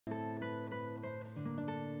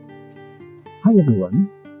Hi everyone,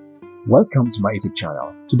 welcome to my YouTube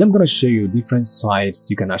channel. Today I'm going to show you different sites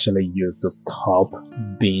you can actually use to stop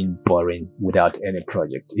being boring without any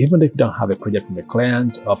project. Even if you don't have a project from your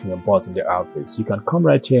client or from your boss in the office, you can come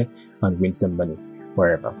right here and win some money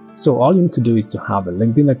wherever. So all you need to do is to have a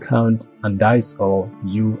LinkedIn account, and that is all.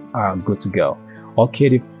 You are good to go. Okay,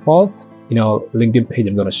 the first LinkedIn page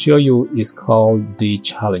I'm going to show you is called the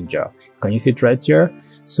Challenger. Can you see it right here?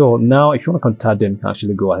 So now if you want to contact them, you can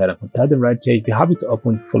actually go ahead and contact them right here. If you have it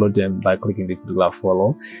open, follow them by clicking this particular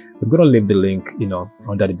follow. So I'm going to leave the link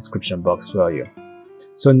under the description box for you.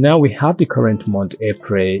 So now we have the current month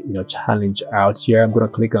April challenge out here. I'm going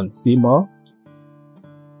to click on see more.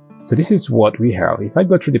 So this is what we have. If I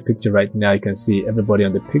go through the picture right now, you can see everybody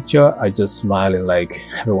on the picture are just smiling, like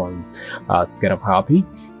everyone's kind of happy.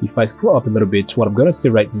 If I scroll up a little bit, what I'm going to see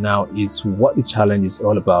right now is what the challenge is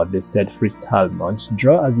all about. They said freestyle month.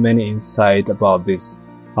 Draw as many insight about this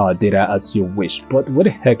data as you wish. But what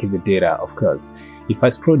the heck is the data? Of course, if I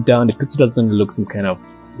scroll down, the picture doesn't look some kind of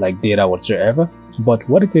like data whatsoever. But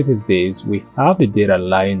what it is this: we have the data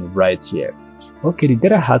lying right here. Okay, the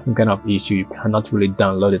data has some kind of issue. You cannot really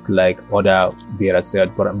download it like other data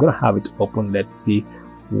set, but I'm going to have it open. Let's see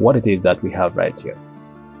what it is that we have right here.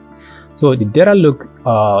 So the data look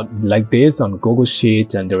like this on Google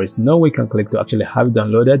Sheet, and there is no way you can click to actually have it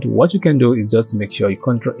downloaded. What you can do is just to make sure you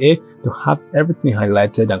Ctrl A to have everything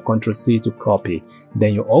highlighted and Ctrl C to copy.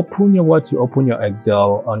 Then you open your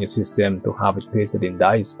Excel on your system to have it pasted in.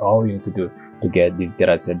 That is all you need to do to get this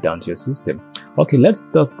data set down to your system. Okay, let's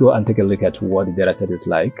just go and take a look at what the data set is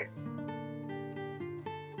like.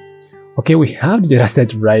 Okay, we have the data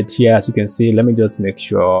set right here. As you can see, let me just make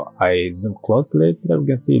sure I zoom closely so that we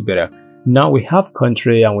can see it better. Now we have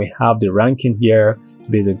country and we have the ranking here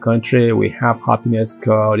based on country. We have happiness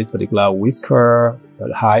score, this particular whisker,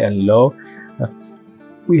 high and low.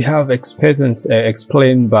 We have expectancy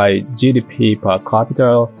explained by GDP per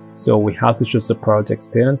capita. So we have social support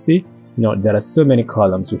expectancy. There are so many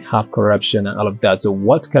columns. We have corruption and all of that. So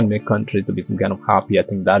what can make country to be some kind of happy? I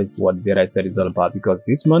think that is what data set is all about, because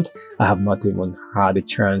this month I have not even had a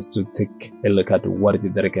chance to take a look at what it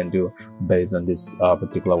is that I can do based on this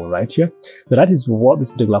particular one right here. So that is what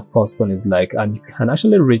this particular first one is like, and you can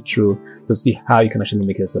actually read through to see how you can actually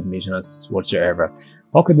make your submissions whatsoever.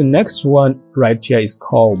 Okay, the next one right here is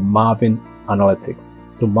called Marvin Analytics.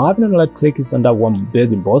 So Marvin Analytics is under one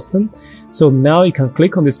based in Boston. So now you can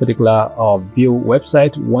click on this particular view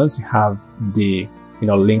website once you have the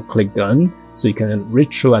link clicked on, so you can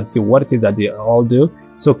read through and see what it is that they all do.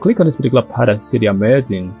 So click on this particular part and see the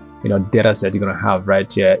amazing data set you're gonna have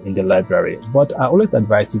right here in the library. But I always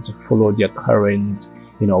advise you to follow their current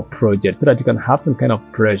project, so that you can have some kind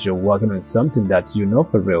of pressure working on something that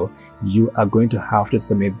for real you are going to have to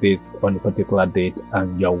submit this on a particular date,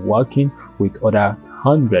 and you're working with other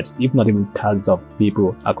hundreds, if not even thousands of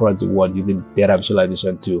people across the world using data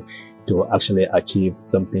visualization to actually achieve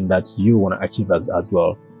something that you want to achieve as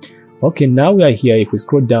well. Okay, now we are here. If we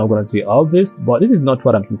scroll down, we're going to see all this, but this is not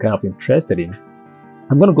what I'm some kind of interested in.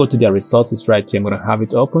 I'm going to go to their resources right here. I'm going to have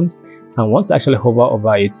it open, and once I actually hover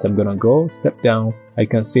over it, I'm going to go step down. I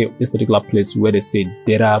can see this particular place where they say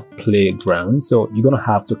data playground. So you're going to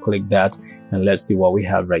have to click that, and let's see what we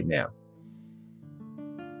have right now.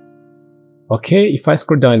 Okay, if I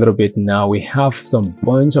scroll down a little bit now, we have some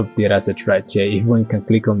bunch of data sets right here. Even you can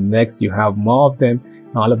click on next, you have more of them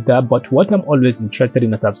and all of that. But what I'm always interested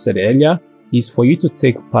in, as I've said earlier, is for you to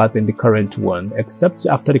take part in the current one. Except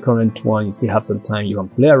after the current one, you still have some time. You can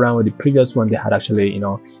play around with the previous one they had actually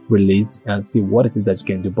released and see what it is that you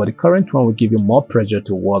can do. But the current one will give you more pressure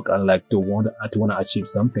to work and like to want to achieve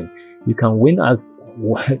something. You can win as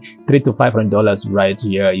 $300 to $500 right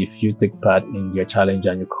here if you take part in your challenge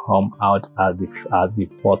and you come out as the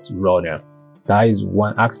first runner. That is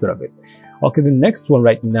one aspect of it. Okay, the next one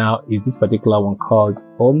right now is this particular one called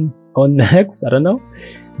Onyx. I don't know,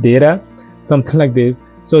 data, something like this.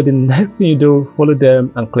 So the next thing you do, follow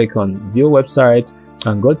them and click on view website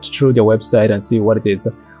and go through their website and see what it is.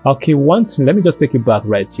 Okay, one thing, let me just take you back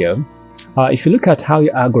right here. If you look at how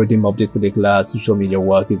the algorithm of this particular social media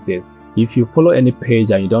work is this: if you follow any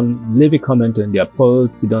page and you don't leave a comment on their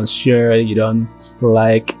posts, you don't share, you don't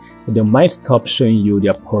like, they might stop showing you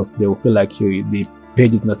their post. They will feel like the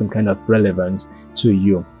page is not some kind of relevant to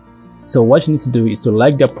you. So what you need to do is to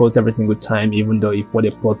like their post every single time, even though if what they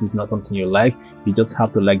post is not something you like, you just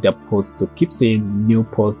have to like their post to keep seeing new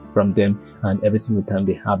posts from them. And every single time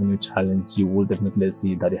they have a new challenge, you will definitely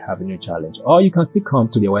see that they have a new challenge. Or you can still come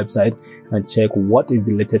to their website and check what is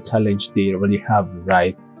the latest challenge they already have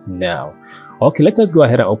right now. Okay, let us go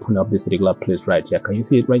ahead and open up this particular place right here. Can you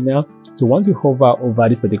see it right now? So once you hover over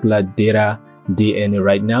this particular data DNA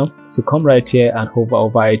right now. So come right here and hover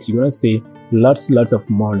over it. You're gonna see lots of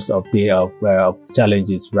months of data of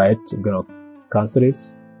challenges, right? I'm gonna cancel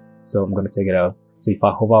this, so I'm gonna take it out. So if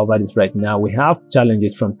I hover over this right now, we have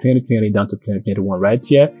challenges from 2020 down to 2021 right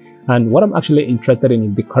here. And what I'm actually interested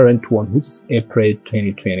in is the current one, which is April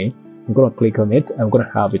 2020. I'm gonna click on it. I'm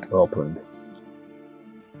gonna have it opened.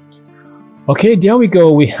 Okay, there we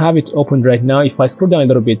go. We have it opened right now. If I scroll down a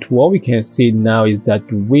little bit, what we can see now is that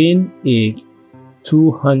win a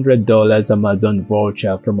 $200 Amazon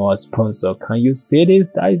voucher from our sponsor. Can you see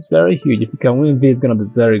this? That is very huge. If you can win this, it's gonna be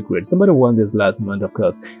very great. Somebody won this last month, of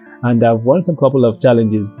course, and I've won some couple of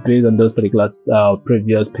challenges based on those particular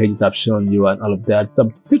previous pages I've shown you and all of that. So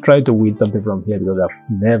I'm still trying to win something from here because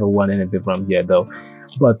I've never won anything from here though.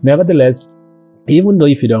 But nevertheless, even though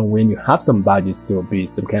if you don't win, you have some badges to be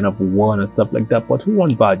some kind of won and stuff like that. But we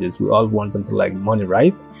want badges. We all want something like money,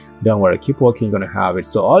 right? Don't worry, keep working, you're gonna have it.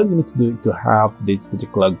 So all you need to do is to have this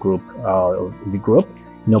particular group,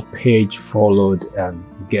 page followed and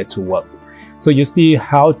get to work. So you see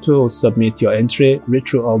how to submit your entry, read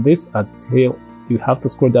through all this, and still you have to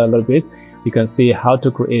scroll down a little bit. You can see how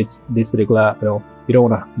to create this particular, you don't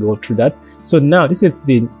want to go through that. So now this is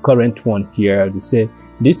the current one here. They say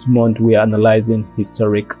this month we are analyzing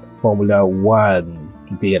historic Formula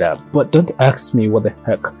 1 data, but don't ask me what the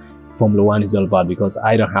heck Formula 1 is all about because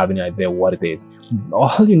I don't have any idea what it is.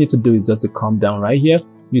 All you need to do is just to come down right here.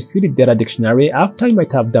 You see the data dictionary. After you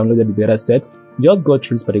might have downloaded the data set, just go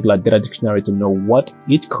through this particular data dictionary to know what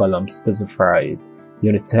each column specifies. You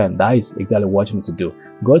understand? That is exactly what you need to do.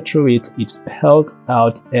 Go through it. It spelled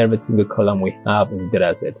out every single column we have in the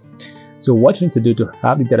data set. So what you need to do to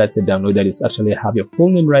have the data set downloaded is actually have your full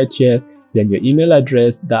name right here, then your email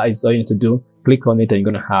address. That is all you need to do. Click on it and you're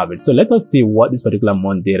going to have it. So let us see what this particular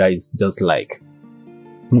month data is just like.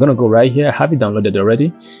 I'm going to go right here. Have it downloaded already.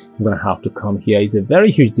 I'm going to have to come here. It's a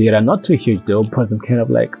very huge data, not too huge though, but some kind of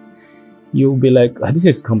like, you'll be like, oh, this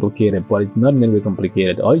is complicated, but it's not really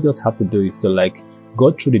complicated. All you just have to do is to like go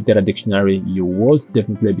through the data dictionary. You will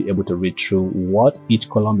definitely be able to read through what each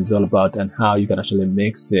column is all about and how you can actually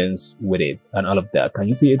make sense with it and all of that. Can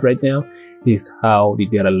you see it right now? This is how the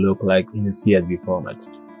data look like in the CSV format.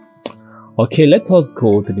 Okay, let us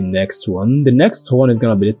go to the next one. The next one is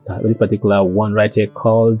going to be this particular one right here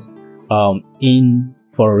called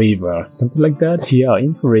Inforever, something like that. Yeah,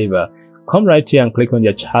 Inforever. Come right here and click on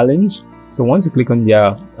your challenge. So once you click on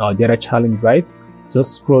your data challenge, right,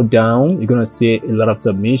 just scroll down. You're gonna see a lot of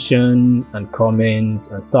submission and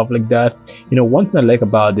comments and stuff like that. One thing I like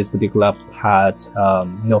about this particular part,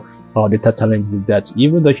 data challenges is that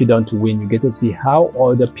even though if you don't win, you get to see how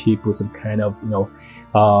other people some kind of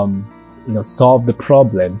solve the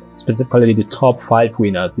problem. Specifically, the top 5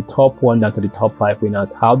 winners, the top 1 down to the top 5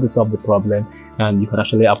 winners, how they solve the problem, and you can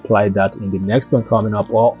actually apply that in the next one coming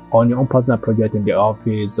up, or on your own personal project in the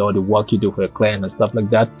office, or the work you do for a client and stuff like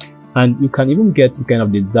that. And you can even get some kind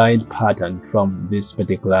of design pattern from this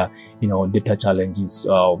particular, data challenges,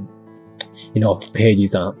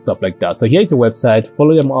 pages and stuff like that. So here's a website.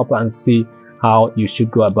 Follow them up and see how you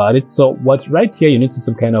should go about it. So what right here, you need to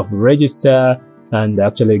some kind of register and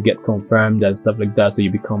actually get confirmed and stuff like that, so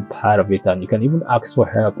you become part of it, and you can even ask for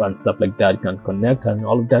help and stuff like that. You can connect and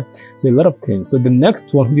all of that. So a lot of things. So the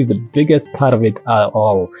next one, which is the biggest part of it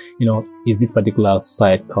all, is this particular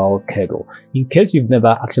site called Kegel. In case you've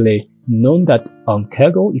never actually known that on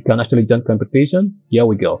Kegel you can actually join competition, here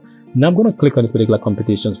we go. Now I'm going to click on this particular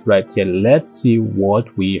competitions right here. Let's see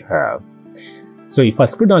what we have. So if I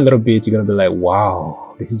scroll down a little bit, you're going to be like,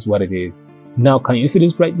 wow, this is what it is. Now, can you see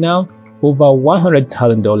this right now? Over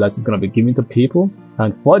 $100,000 is going to be given to people,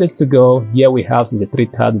 and 4 days to go, here we have is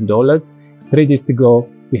 $3,000. 3 days to go,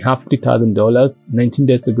 we have $50,000. 19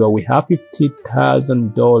 days to go, we have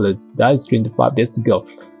 $50,000. That is 25 days to go.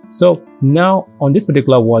 So now on this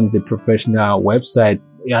particular one is a professional website.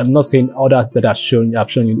 I'm not saying others that I've shown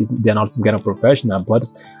you they're not some kind of professional, but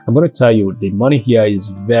I'm going to tell you the money here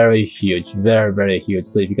is very huge, very, very huge.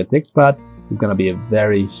 So if you can take part, it's going to be a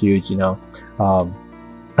very huge,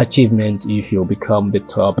 achievement if you become the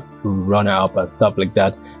top runner-up and stuff like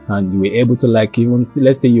that, and you were able to like even see,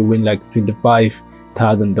 let's say you win like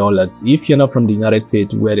 $25,000. If you're not from the United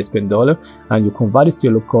States where they spend dollar, and you convert this to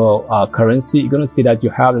your local currency, you're going to see that you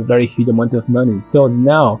have a very huge amount of money. So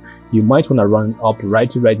now you might want to run up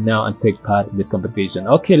right now and take part in this competition.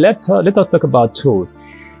 Okay, let us talk about tools.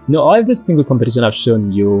 Every single competition I've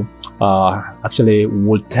shown you actually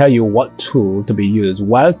will tell you what tool to be used,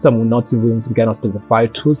 while some will not even some kind of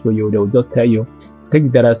specified tools for you. They will just tell you take the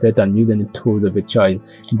data set and use any tools of your choice.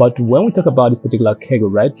 But when we talk about this particular Kegel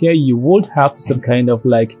right here, you would have to some kind of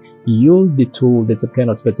like use the tool that's kind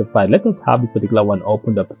of specified. Let us have this particular one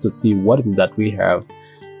opened up to see what is it that we have.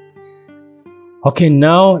 Okay,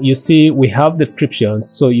 now you see we have descriptions,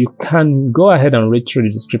 so you can go ahead and read through the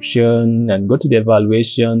description and go to the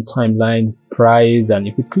evaluation, timeline, price, and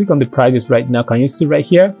if you click on the prices right now, can you see right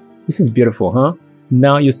here? This is beautiful, huh?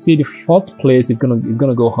 Now you see the first place is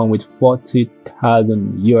gonna go home with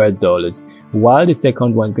 $40,000 US, while the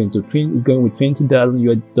second one is going with $20,000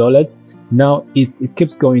 US. Now it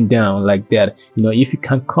keeps going down like that. You know, if you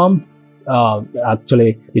can come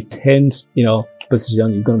actually the 10th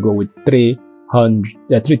position, you're gonna go with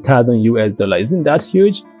 $3,000 US. Isn't that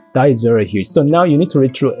huge? That is very huge. So now you need to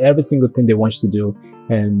read through every single thing they want you to do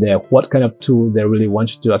and what kind of tool they really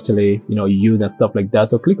want you to actually use and stuff like that.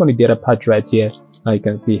 So click on the data part right here. Now you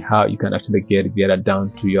can see how you can actually get data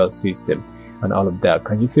down to your system and all of that.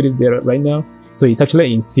 Can you see the data right now? So it's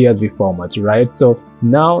actually in CSV format, right? So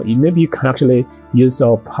now maybe you can actually use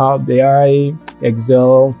Power BI,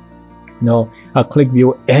 Excel,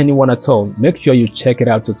 ClickView, anyone at all. Make sure you check it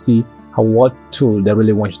out to see what tool they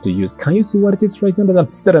really want you to use. Can you see what it is right now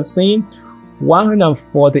that I'm saying?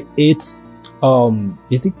 148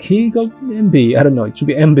 is it Kegel MB? I don't know, it should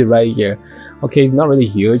be MB right here. Okay, it's not really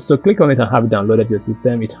huge, so click on it and have it downloaded to your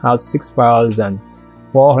system. It has 6 files and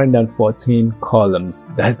 414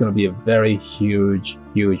 columns. That's going to be a very huge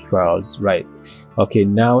files, right? Okay,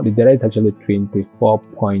 now the data is actually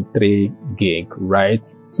 24.3 gig, right?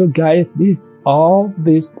 So guys, this is all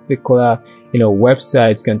this particular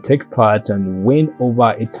websites can take part and win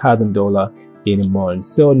over $1,000 in a month.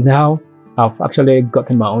 So now I've actually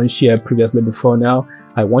gotten my own share previously before. Now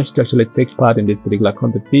I want you to actually take part in this particular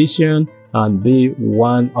competition and be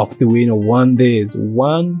one of the winner. One day is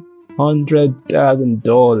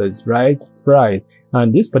 $100,000, right?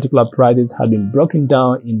 And these particular prizes have been broken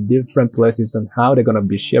down in different places and how they're going to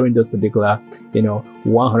be sharing those particular,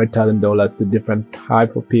 $100,000 to different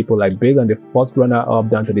types of people, like based on the first runner up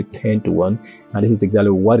down to the 10th one. And this is exactly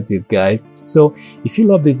what it is, guys. So if you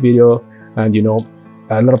love this video and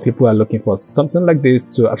a lot of people are looking for something like this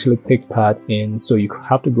to actually take part in, so you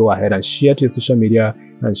have to go ahead and share to your social media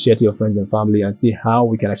and share to your friends and family and see how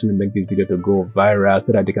we can actually make this video to go viral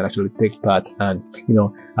so that they can actually take part and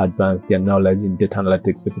advance their knowledge in data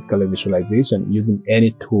analytics, specifically visualization, using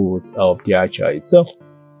any tools of their choice. So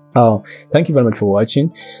thank you very much for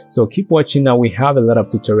watching. So keep watching. Now we have a lot of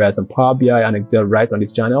tutorials on Power BI and Excel right on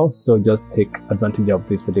this channel, so just take advantage of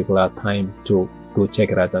this particular time to go check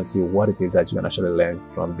it out and see what it is that you can actually learn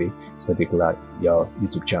from this particular your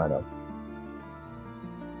YouTube channel.